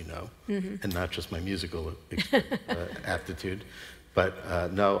deaf, as you know, and not just my musical aptitude.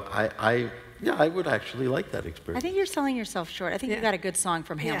 But no, I would actually like that experience. I think you're selling yourself short. I think you got a good song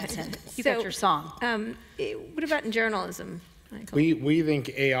from Hamilton. You got your song. What about in journalism, Michael? We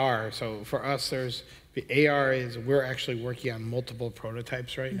think AR. So for us, the AR is, we're actually working on multiple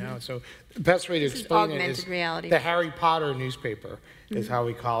prototypes right now. So the best way to explain it is reality. The Harry Potter newspaper is how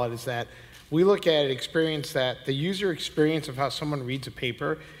we call it, is that we look at an experience that the user experience of how someone reads a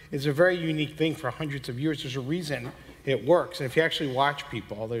paper is a very unique thing for hundreds of years. There's a reason it works. And if you actually watch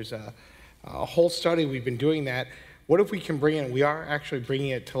people, there's a whole study we've been doing that. What if we can bring it, we are actually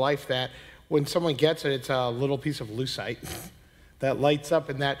bringing it to life, that when someone gets it, it's a little piece of lucite that lights up,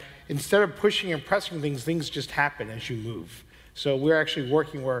 and that instead of pushing and pressing things, things just happen as you move. So we're actually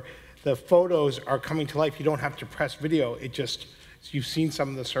working where the photos are coming to life. You don't have to press video. It just, you've seen some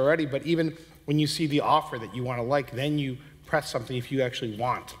of this already, but even when you see the offer that you want to like, then you press something if you actually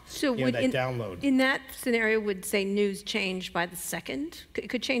want. So that download. In that scenario, would say news change by the second? It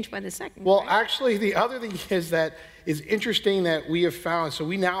could change by the second. Well, right? actually, the other thing is that is interesting that we have found. So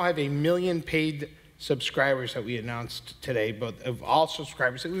we now have 1 million paid subscribers that we announced today, but of all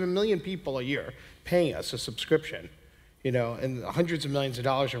subscribers, we have 1 million people a year paying us a subscription, you know, and hundreds of millions of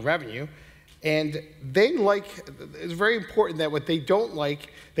dollars of revenue. And they like, it's very important that what they don't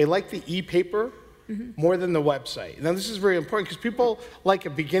like, they like the e-paper more than the website. Now, this is very important because people like a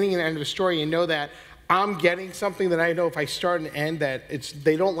beginning and end of a story and know that I'm getting something that I know if I start and end that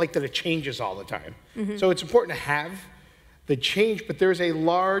they don't like that it changes all the time. So it's important to have the change, but there's a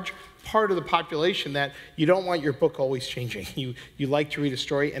large part of the population that you don't want your book always changing. You like to read a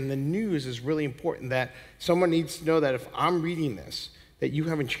story, and the news is really important, that someone needs to know that if I'm reading this, that you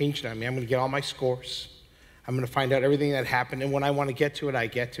haven't changed it on me. I'm going to get all my scores. I'm going to find out everything that happened, and when I want to get to it, I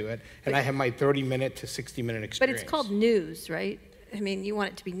get to it, and I have my 30-minute to 60-minute experience. But it's called news, right? I mean, you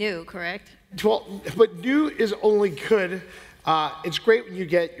want it to be new, correct? Well, but new is only good. It's great when you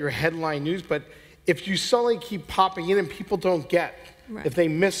get your headline news, but if you suddenly keep popping in and people don't get, if they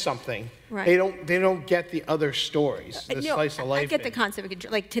miss something, they don't get the other stories, the slice of life. I get the concept.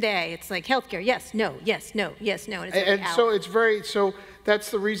 Like today, it's like healthcare. Yes, no, yes, no, yes, no. And so it's very, so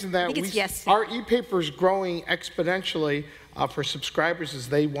that's the reason that our e-paper is growing exponentially for subscribers, is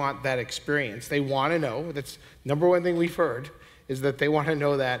they want that experience. They want to know, that's number one thing we've heard, is that they want to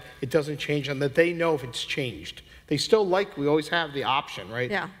know that it doesn't change and that they know if it's changed. They still like, we always have the option, right?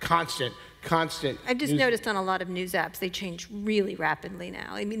 Yeah. Constant. I've just noticed on a lot of news apps, they change really rapidly now.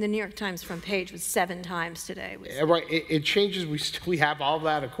 I mean, the New York Times front page was 7 times today. Right, it changes. We have all of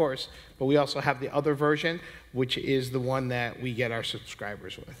that, of course, but we also have the other version, which is the one that we get our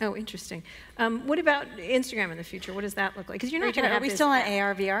subscribers with. Oh, interesting. What about Instagram in the future? What does that look like? Because you're not going to have. Are we still on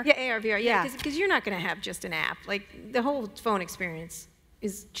AR, VR? Yeah, AR, VR. Yeah, because you're not going to have just an app. Like the whole phone experience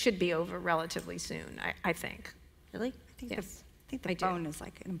should be over relatively soon. I think. Really? I think think the phone is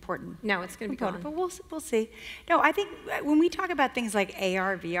like an important No, it's going to be gone. but we'll see. No, I think when we talk about things like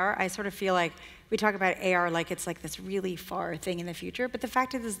AR, VR, I sort of feel like we talk about AR like it's like this really far thing in the future. But the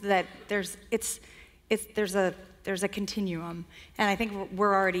fact is that there's a continuum, and I think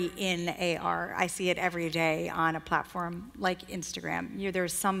we're already in AR. I see it every day on a platform like Instagram.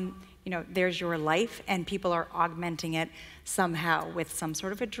 There's your life, and people are augmenting it somehow with some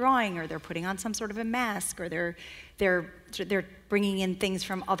sort of a drawing, or they're putting on some sort of a mask, or they're bringing in things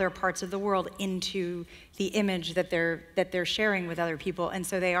from other parts of the world into the image that they're sharing with other people, and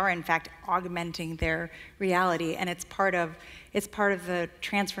so they are in fact augmenting their reality, and it's part of the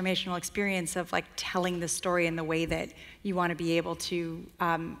transformational experience of like telling the story in the way that you want to be able to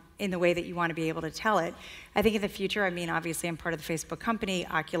tell it. I think in the future, I mean, obviously I'm part of the Facebook company.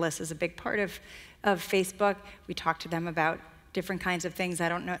 Oculus is a big part of Facebook. We talk to them about different kinds of things. I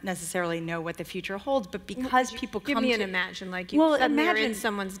don't necessarily know what the future holds, but because people come to... Give me an imagine, like you suddenly are in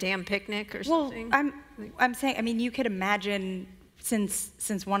someone's damn picnic or something. I'm saying, I mean, you could imagine,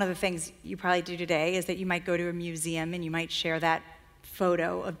 since one of the things you probably do today is that you might go to a museum and you might share that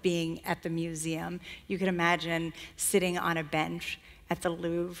photo of being at the museum. You could imagine sitting on a bench at the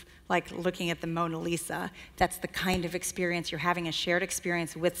Louvre, like looking at the Mona Lisa. That's the kind of experience. You're having a shared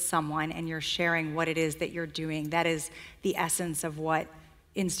experience with someone and you're sharing what it is that you're doing. That is the essence of what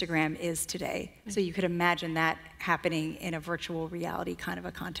Instagram is today. So you could imagine that happening in a virtual reality kind of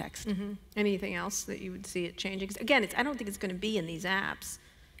a context. Anything else that you would see it changing? 'Cause again, I don't think it's going to be in these apps.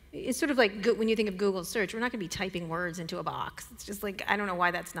 It's sort of like when you think of Google search, we're not going to be typing words into a box. It's just like, I don't know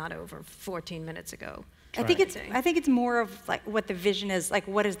why that's not over 14 minutes ago. I think it's more of like what the vision is, like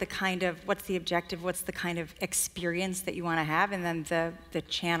what's the objective, what's the kind of experience that you want to have, and then the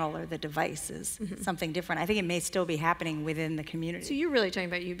channel or the device is something different. I think it may still be happening within the community. So you're really talking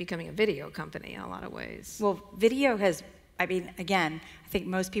about you becoming a video company in a lot of ways. Well, video has, I mean, again, I think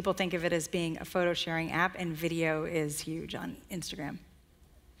most people think of it as being a photo sharing app, and video is huge on Instagram.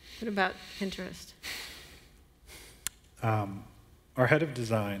 What about Pinterest? Our head of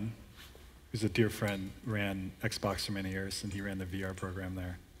design, who's a dear friend, ran Xbox for many years, and he ran the VR program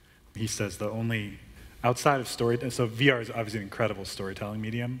there. He says the only, outside of so VR is obviously an incredible storytelling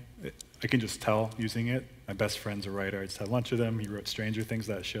medium. I can just tell using it. My best friend's a writer. I just had lunch with him. He wrote Stranger Things,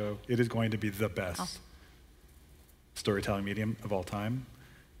 that show. It is going to be the best storytelling medium of all time.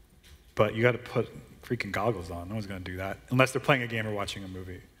 But you got to put freaking goggles on. No one's going to do that unless they're playing a game or watching a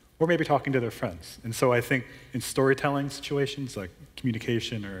movie, or maybe talking to their friends. And so I think in storytelling situations like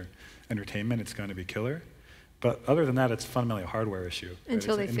communication or entertainment, it's going to be killer. But other than that, it's fundamentally a hardware issue.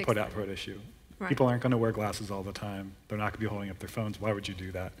 Until right? It's they an fix input-output issue. Right. People aren't going to wear glasses all the time. They're not going to be holding up their phones. Why would you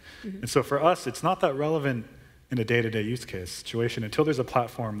do that? And so for us, it's not that relevant in a day-to-day use case situation. Until there's a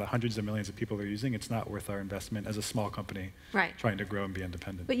platform that hundreds of millions of people are using, it's not worth our investment as a small company trying to grow and be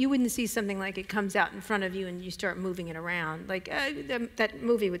independent. But you wouldn't see something like it comes out in front of you and you start moving it around. Like that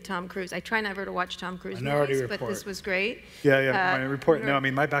movie with Tom Cruise. I try never to watch Tom Cruise movies, but this was great. My report, no, I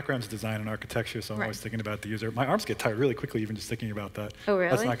mean, my background's design and architecture, so I'm always thinking about the user. My arms get tired really quickly even just thinking about that. Oh, really?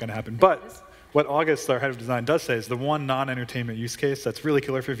 That's not going to happen. But what August, our head of design, does say is the one non-entertainment use case that's really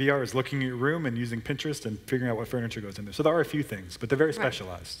killer for VR is looking at your room and using Pinterest and figuring out what furniture goes in there. So there are a few things, but they're very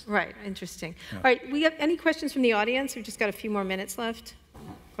specialized. Right, interesting. Yeah. All right, we have any questions from the audience? We've just got a few more minutes left.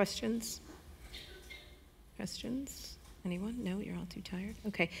 Questions? Questions? Anyone? No, you're all too tired?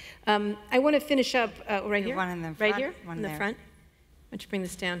 Okay. I want to finish up right here. One in the front. Right here, one in the there. front. Why don't you bring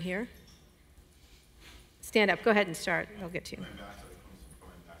this down here? Stand up. Go ahead and start. I'll get to you.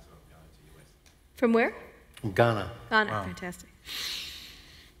 From where? From Ghana. Ghana, Wow. Fantastic.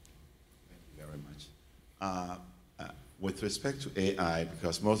 Thank you very much. With respect to AI,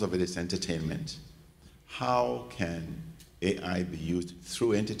 because most of it is entertainment, how can AI be used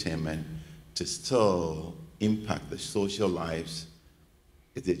through entertainment to still impact the social lives,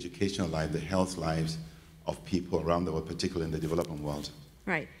 the educational life, the health lives of people around the world, particularly in the developing world?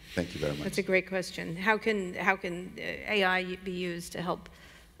 Right. Thank you very much. That's a great question. How can AI be used to help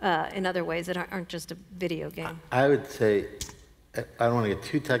in other ways that aren't just a video game? I would say, I don't want to get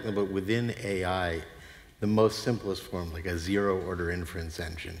too technical, but within AI, the most simplest form, like a zero-order inference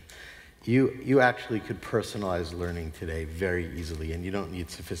engine, you actually could personalize learning today very easily, and you don't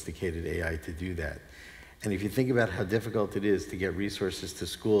need sophisticated AI to do that. And if you think about how difficult it is to get resources to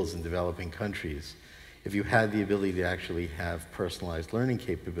schools in developing countries, if you had the ability to actually have personalized learning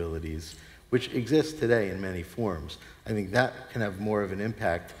capabilities, which exist today in many forms, I think that can have more of an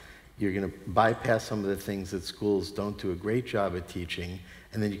impact You're going to bypass some of the things that schools don't do a great job at teaching,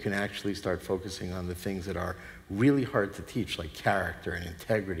 and then you can actually start focusing on the things that are really hard to teach, like character and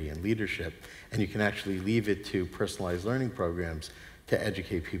integrity and leadership, and you can actually leave it to personalized learning programs to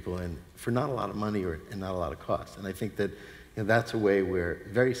educate people in for not a lot of money and not a lot of cost. And I think that that's a way where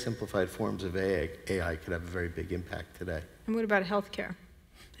very simplified forms of AI could have a very big impact today. And what about healthcare?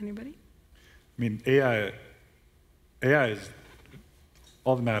 Anybody? I mean, AI is,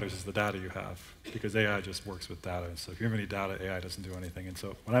 all that matters is the data you have, because AI just works with data. So if you have any data, AI doesn't do anything. And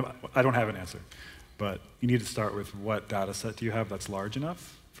so I don't have an answer, but you need to start with what data set do you have that's large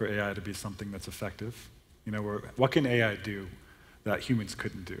enough for AI to be something that's effective. What can AI do that humans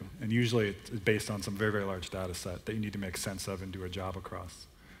couldn't do? And usually it's based on some very, very large data set that you need to make sense of and do a job across.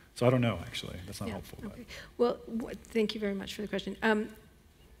 So I don't know, actually. That's not helpful. Okay. Well, thank you very much for the question.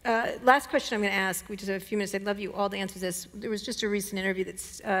 Last question I'm going to ask. We just have a few minutes. I'd love you all to answer this. There was just a recent interview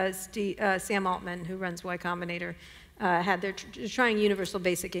that Sam Altman, who runs Y Combinator, had. They're trying universal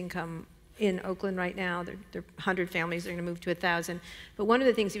basic income in Oakland right now. There are 100 families. They're going to move to 1,000. But one of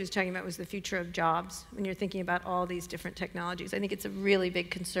the things he was talking about was the future of jobs. When you're thinking about all these different technologies, I think it's a really big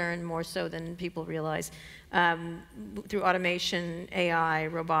concern, more so than people realize. Through automation, AI,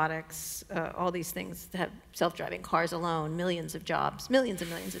 robotics, all these things that have self-driving cars alone, millions and millions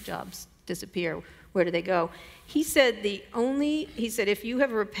of jobs disappear. Where do they go? He said if you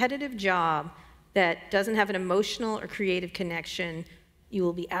have a repetitive job that doesn't have an emotional or creative connection, you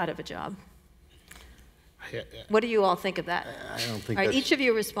will be out of a job. Yeah. What do you all think of that? I don't think all right, each of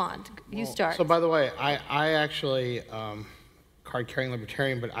you respond. You start. So by the way, I actually, card-carrying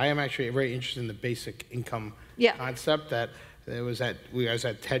libertarian, but I am actually very interested in the basic income concept that I was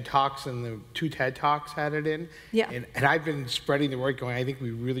at TED Talks, and the 2 TED Talks had it in. Yeah. And I've been spreading the word going, I think we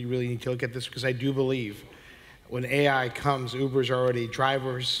really, really need to look at this, because I do believe when AI comes, Uber's already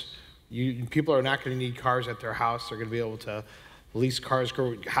drivers. People are not going to need cars at their house. They're going to be able to lease cars,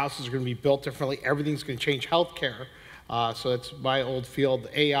 houses are going to be built differently. Everything's going to change. Healthcare, so that's my old field.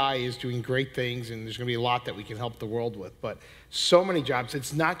 AI is doing great things, and there's going to be a lot that we can help the world with. But so many jobs.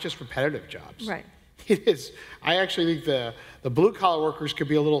 It's not just repetitive jobs. Right. It is. I actually think the blue-collar workers could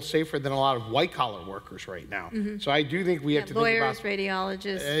be a little safer than a lot of white-collar workers right now. Mm-hmm. So I do think we have to think about lawyers,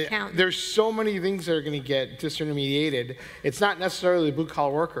 radiologists, accountants. There's so many things that are going to get disintermediated. It's not necessarily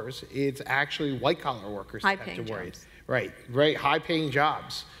blue-collar workers. It's actually white-collar workers that have to worry. Jobs. Right, high-paying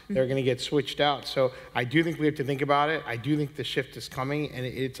jobs. They're going to get switched out. So I do think we have to think about it. I do think the shift is coming, and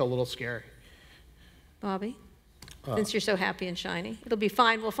it's a little scary. Bobby, since you're so happy and shiny, it'll be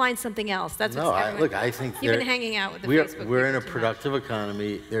fine. We'll find something else. That's no. I think you've been hanging out with the Facebook. We're in a productive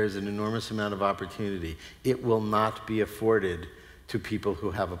economy. There's an enormous amount of opportunity. It will not be afforded to people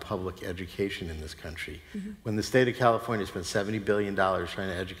who have a public education in this country. Mm-hmm. When the state of California spent $70 billion trying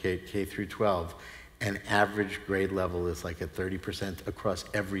to educate K through 12, and average grade level is like at 30% across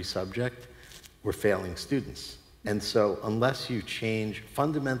every subject, we're failing students. And so unless you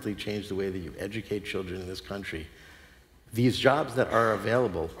fundamentally change the way that you educate children in this country, these jobs that are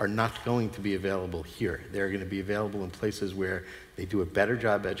available are not going to be available here. They're going to be available in places where they do a better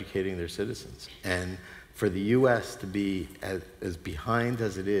job educating their citizens. And for the US to be as behind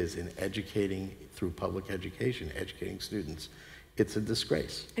as it is in educating through public education, educating students, it's a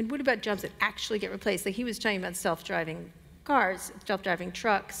disgrace. And what about jobs that actually get replaced? Like he was talking about self-driving cars, self-driving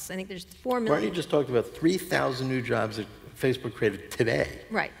trucks. I think there's 4 million. Barney just talked about 3,000 new jobs that Facebook created today.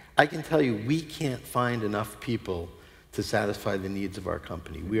 Right. I can tell you, we can't find enough people to satisfy the needs of our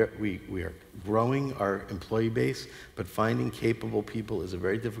company. We are growing our employee base, but finding capable people is a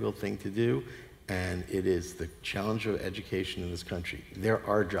very difficult thing to do, and it is the challenge of education in this country. There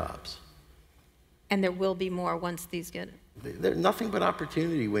are jobs. And there will be more once these get... They're nothing but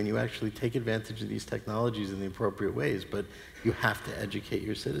opportunity when you actually take advantage of these technologies in the appropriate ways, but you have to educate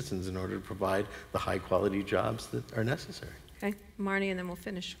your citizens in order to provide the high-quality jobs that are necessary. Okay, Marnie, and then we'll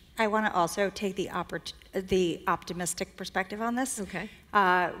finish. I want to also take the optimistic perspective on this, okay.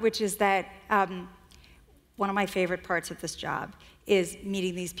 Which is that one of my favorite parts of this job is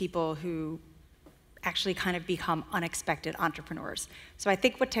meeting these people who actually kind of become unexpected entrepreneurs. So I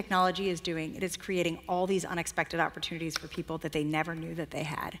think what technology is doing, it is creating all these unexpected opportunities for people that they never knew that they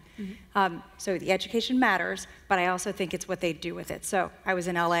had. Mm-hmm. So the education matters, but I also think it's what they do with it. So I was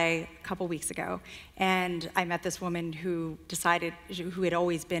in LA a couple weeks ago, and I met this woman who had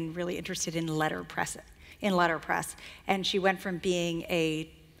always been really interested in letterpress, and she went from being a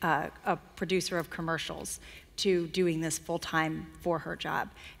producer of commercials to doing this full-time for her job.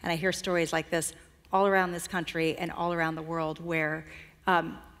 And I hear stories like this all around this country and all around the world where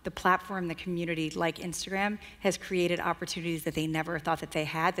the platform, the community, like Instagram, has created opportunities that they never thought that they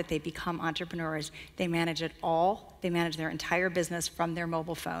had, that they become entrepreneurs. They manage it all. They manage their entire business from their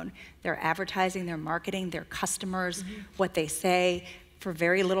mobile phone. Their advertising, their marketing, their customers, what they say, for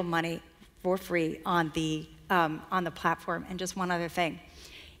very little money, for free on the platform. And just one other thing.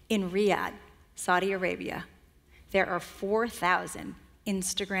 In Riyadh, Saudi Arabia, there are 4,000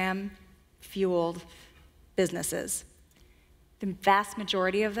 Instagram-fueled businesses. The vast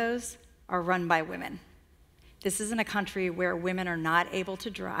majority of those are run by women. This isn't a country where women are not able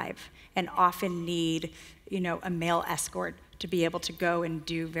to drive and often need, a male escort to be able to go and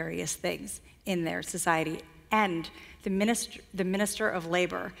do various things in their society. And the Minister of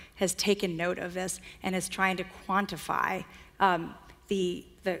Labor has taken note of this and is trying to quantify the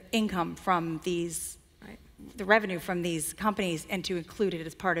income from these, the revenue from these companies, and to include it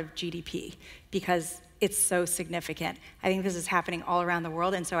as part of GDP, because it's so significant. I think this is happening all around the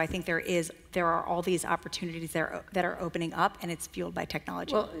world, and so I think there are all these opportunities that are opening up, and it's fueled by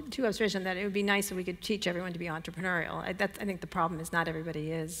technology. Well, two observations on that. It would be nice if we could teach everyone to be entrepreneurial. I think the problem is not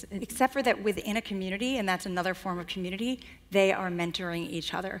everybody is. Except for that within a community, and that's another form of community, they are mentoring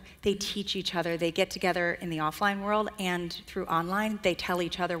each other. They teach each other. They get together in the offline world and through online. They tell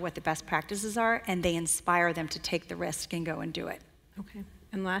each other what the best practices are, and they inspire them to take the risk and go and do it. Okay.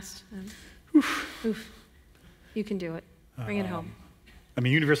 And last? Oof. You can do it. Bring it home. I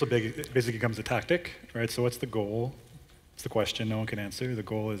mean, universal basic becomes a tactic, right? So what's the goal? It's the question no one can answer. The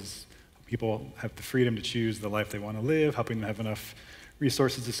goal is people have the freedom to choose the life they want to live, helping them have enough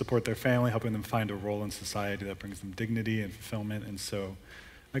resources to support their family, helping them find a role in society that brings them dignity and fulfillment. And so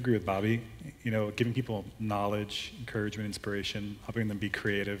I agree with Bobby. Giving people knowledge, encouragement, inspiration, helping them be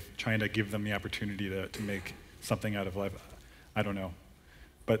creative, trying to give them the opportunity to make something out of life. I don't know.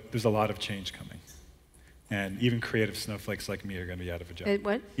 But there's a lot of change coming. And even creative snowflakes like me are going to be out of a job.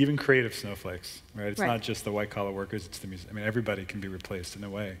 What? Even creative snowflakes, right? It's not just the white-collar workers, it's the music. I mean, everybody can be replaced in a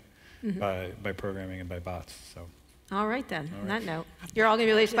way by programming and by bots. So. All right, then. On that note, you're all going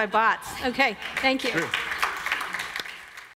to be replaced by bots. Okay, thank you. True.